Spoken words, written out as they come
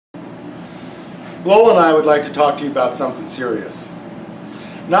Lola and I would like to talk to you about something serious.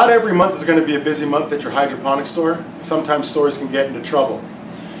 Not every month is going to be a busy month at your hydroponic store. Sometimes stores can get into trouble,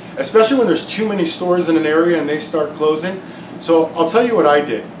 especially when there's too many stores in an area and they start closing. So I'll tell you what I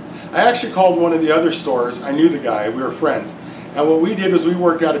did. I actually called one of the other stores. I knew the guy, we were friends. And what we did was we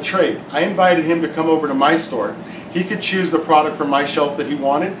worked out a trade. I invited him to come over to my store. He could choose the product from my shelf that he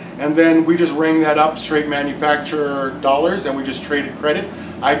wanted, and then we just rang that up straight manufacturer dollars and we just traded credit.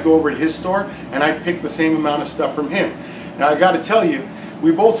 I'd go over to his store and I'd pick the same amount of stuff from him. Now I gotta tell you,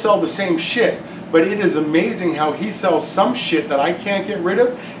 we both sell the same shit, but it is amazing how he sells some shit that I can't get rid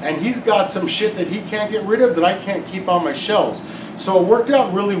of, and he's got some shit that he can't get rid of that I can't keep on my shelves. So it worked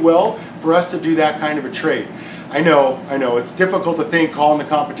out really well for us to do that kind of a trade. I know, it's difficult to think calling the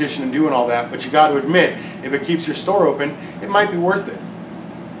competition and doing all that, but you got to admit, if it keeps your store open, it might be worth it.